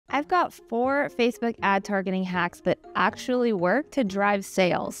I've got 4 Facebook ad targeting hacks that actually work to drive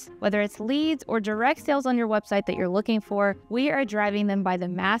sales. Whether it's leads or direct sales on your website that you're looking for, we are driving them by the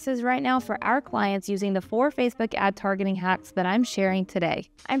masses right now for our clients using the 4 Facebook ad targeting hacks that I'm sharing today.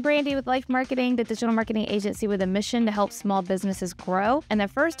 I'm Brandy with Life Marketing, the digital marketing agency with a mission to help small businesses grow. And the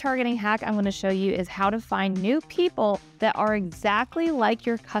first targeting hack I'm going to show you is how to find new people that are exactly like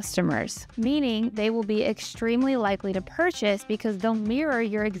your customers, meaning they will be extremely likely to purchase because they'll mirror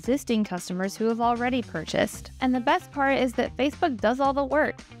your existing customers who have already purchased. And the best part is that Facebook does all the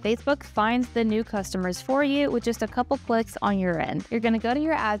work. Facebook finds the new customers for you with just a couple clicks on your end. You're going to go to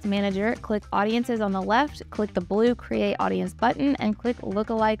your ads manager, click audiences on the left, click the blue create audience button and click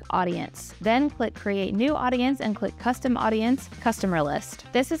lookalike audience. Then click create new audience and click custom audience, customer list.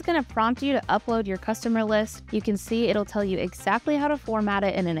 This is going to prompt you to upload your customer list. You can see it'll tell you exactly how to format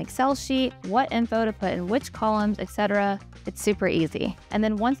it in an Excel sheet, what info to put in which columns, etc. It's super easy. And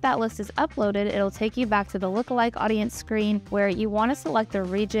then once that list is uploaded, it'll take you back to the lookalike audience screen where you want to select the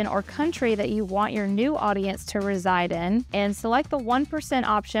region or country that you want your new audience to reside in and select the 1%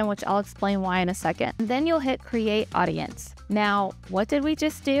 option, which I'll explain why in a second. Then you'll hit create audience. Now, what did we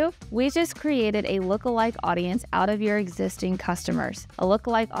just do? We just created a lookalike audience out of your existing customers. A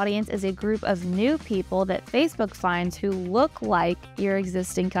lookalike audience is a group of new people that Facebook finds who look like your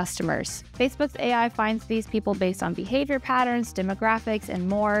existing customers. Facebook's AI finds these people based on behavior patterns, demographics, and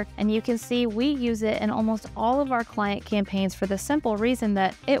more. And you can see we use it in almost all of our client campaigns for the simple reason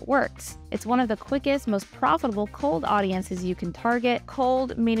that it works. It's one of the quickest, most profitable cold audiences you can target.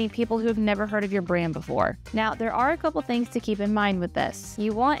 Cold meaning people who have never heard of your brand before. Now, there are a couple things to keep in mind with this.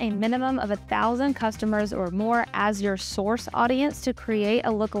 You want a minimum of 1,000 customers or more as your source audience to create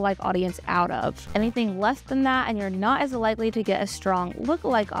a lookalike audience out of. Anything less than that, and you're not as likely to get a strong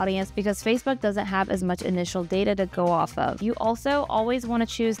lookalike audience because Facebook doesn't have as much initial data to go off of. You also always want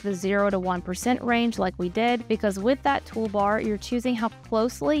to choose the 0 to 1% range like we did, because with that toolbar, you're choosing how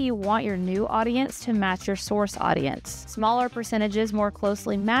closely you want your new audience to match your source audience. Smaller percentages more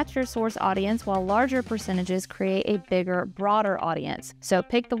closely match your source audience, while larger percentages create a bigger, broader audience. So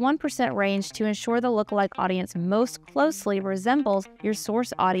pick the 1% range to ensure the lookalike audience most closely resembles your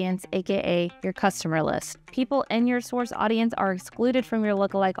source audience, aka your customer list. People in your source audience are excluded from your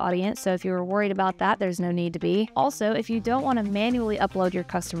lookalike audience, so if you were worried about that, there's no need to be. Also, if you don't want to manually upload your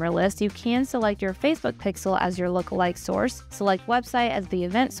customer list, you can select your Facebook pixel as your lookalike source, select website as the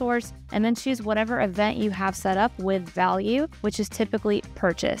event source, and then choose whatever event you have set up with value, which is typically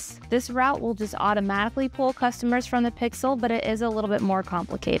purchase. This route will just automatically pull customers from the pixel, but it is a little bit more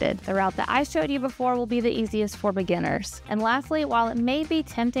complicated. The route that I showed you before will be the easiest for beginners. And lastly, while it may be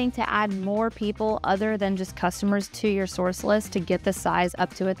tempting to add more people other than just customers to your source list to get the size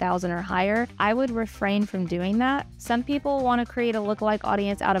up to 1,000 or higher, I would refrain from doing that. Some people want to create a lookalike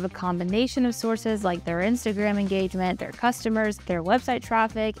audience out of a combination of sources like their Instagram engagement, their customers, their website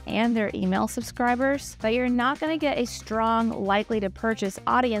traffic, and their email subscribers, but you're not going to get a strong, likely to purchase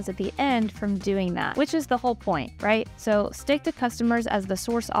audience at the end from doing that, which is the whole point, right? So stick to customers as the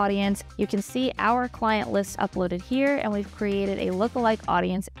source audience. You can see our client list uploaded here, and we've created a lookalike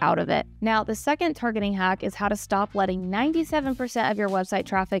audience out of it. Now, the second targeting hack is how to stop letting 97% of your website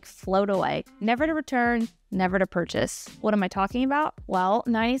traffic float away, never to return, never to purchase. What am I talking about? Well,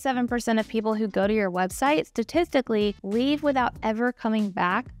 97% of people who go to your website statistically leave without ever coming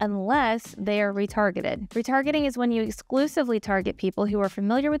back unless they are retargeted. Retargeting is when you exclusively target people who are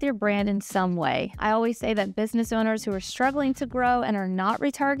familiar with your brand in some way. I always say that business owners who are struggling to grow and are not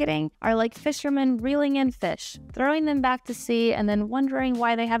retargeting are like fishermen reeling in fish, throwing them back to sea and then wondering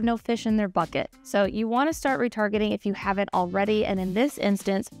why they have no fish in their bucket. So you want to start retargeting if you haven't already, and in this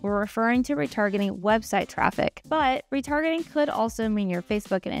instance, we're referring to retargeting website traffic. But retargeting could also mean your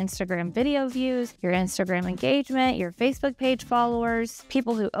Facebook and Instagram video views, your Instagram engagement, your Facebook page followers,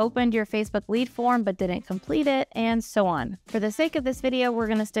 people who opened your Facebook lead form but didn't complete it, and so on. For the sake of this video, we're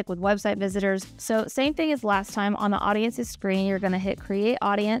going to stick with website visitors. So same thing as last time, on the audiences screen, you're going to hit create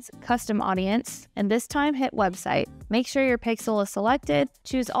audience, custom audience, and this time hit website. Make sure your pixel is selected,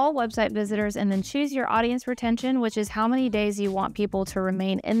 choose all website visitors, and then choose your audience retention, which is how many days you want people to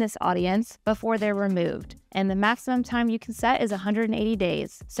remain in this audience before they're removed. And the maximum time you can set is 180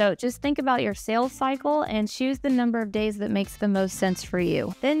 days. So just think about your sales cycle and choose the number of days that makes the most sense for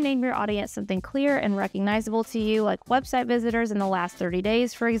you. Then name your audience something clear and recognizable to you, like website visitors in the last 30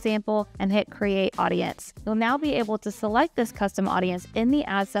 days, for example, and hit create audience. You'll now be able to select this custom audience in the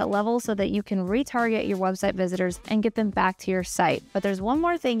ad set level so that you can retarget your website visitors and get them back to your site. But there's one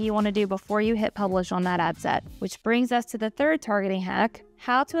more thing you want to do before you hit publish on that ad set, which brings us to the third targeting hack,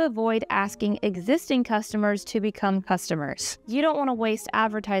 how to avoid asking existing customers to become customers. You don't want to waste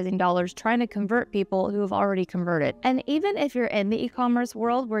advertising dollars trying to convert people who have already converted. And even if you're in the e-commerce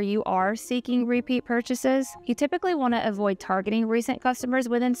world where you are seeking repeat purchases, you typically want to avoid targeting recent customers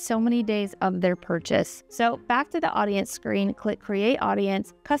within so many days of their purchase. So back to the audience screen, click Create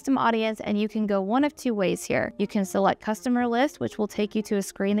Audience, Custom Audience, and you can go one of two ways here. You can select Customer List, which will take you to a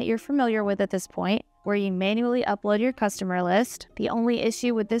screen that you're familiar with at this point, where you manually upload your customer list. The only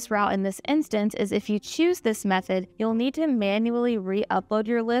issue with this route in this instance is if you choose this method, you'll need to manually re-upload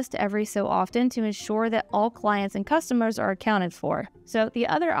your list every so often to ensure that all clients and customers are accounted for. So the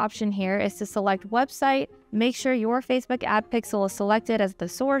other option here is to select Website, make sure your Facebook ad pixel is selected as the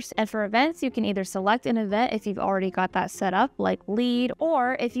source, and for events, you can either select an event if you've already got that set up, like lead,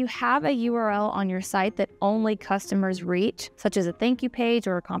 or if you have a URL on your site that only customers reach, such as a thank you page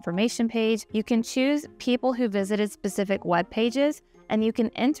or a confirmation page, you can choose people who visited specific web pages, and you can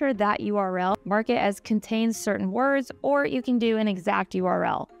enter that URL, mark it as contains certain words, or you can do an exact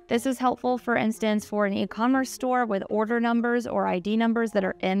URL. This is helpful, for instance, for an e-commerce store with order numbers or ID numbers that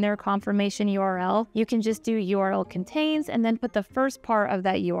are in their confirmation URL. You can just do URL contains and then put the first part of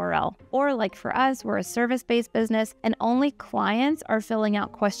that URL. Or like for us, we're a service-based business and only clients are filling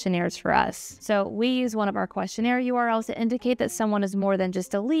out questionnaires for us. So we use one of our questionnaire URLs to indicate that someone is more than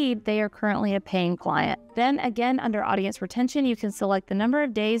just a lead, they are currently a paying client. Then again, under audience retention, you can select the number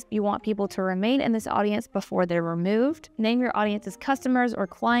of days you want people to remain in this audience before they're removed. Name your audience as customers or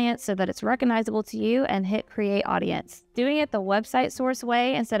clients so that it's recognizable to you, and hit Create Audience. Doing it the website source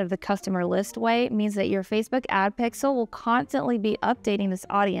way instead of the customer list way means that your Facebook ad pixel will constantly be updating this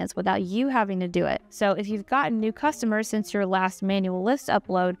audience without you having to do it. So if you've gotten new customers since your last manual list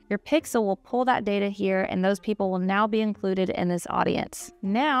upload, your pixel will pull that data here and those people will now be included in this audience.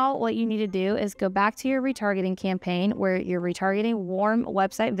 Now, what you need to do is go back to your retargeting campaign where you're retargeting warm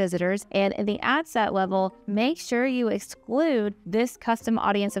website visitors, and in the ad set level, make sure you exclude this custom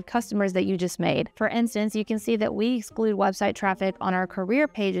audience of customers that you just made. For instance, you can see that we exclude website traffic on our career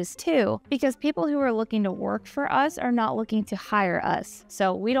pages too, because people who are looking to work for us are not looking to hire us.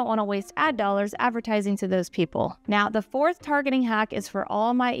 So we don't want to waste ad dollars advertising to those people. Now, the fourth targeting hack is for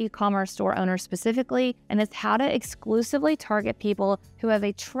all my e-commerce store owners specifically, and it's how to exclusively target people who have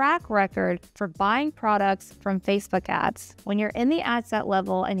a track record for buying products from Facebook ads. When you're in the ad set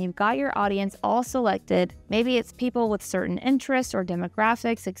level and you've got your audience all selected, maybe it's people with certain interests or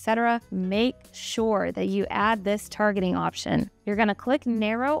demographics, etc., make sure that you add this targeting option. You're going to click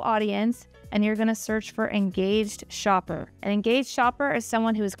Narrow Audience and you're going to search for Engaged Shopper. An engaged shopper is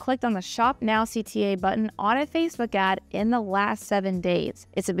someone who has clicked on the Shop Now CTA button on a Facebook ad in the last 7 days.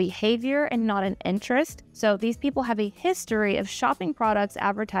 It's a behavior and not an interest. So these people have a history of shopping products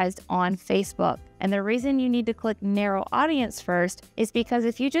advertised on Facebook. And the reason you need to click Narrow Audience first is because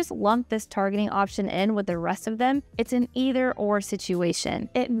if you just lump this targeting option in with the rest of them, it's an either-or situation.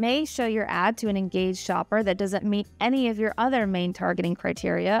 It may show your ad to an engaged shopper that doesn't meet any of your other main targeting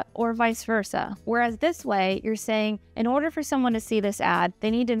criteria, or vice versa. Whereas this way, you're saying, in order for someone to see this ad,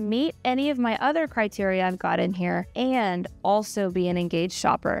 they need to meet any of my other criteria I've got in here and also be an engaged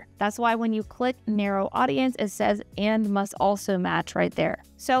shopper. That's why when you click Narrow Audience, it says and must also match right there.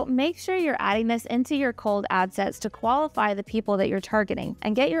 So make sure you're adding this into your cold ad sets to qualify the people that you're targeting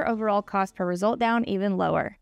and get your overall cost per result down even lower.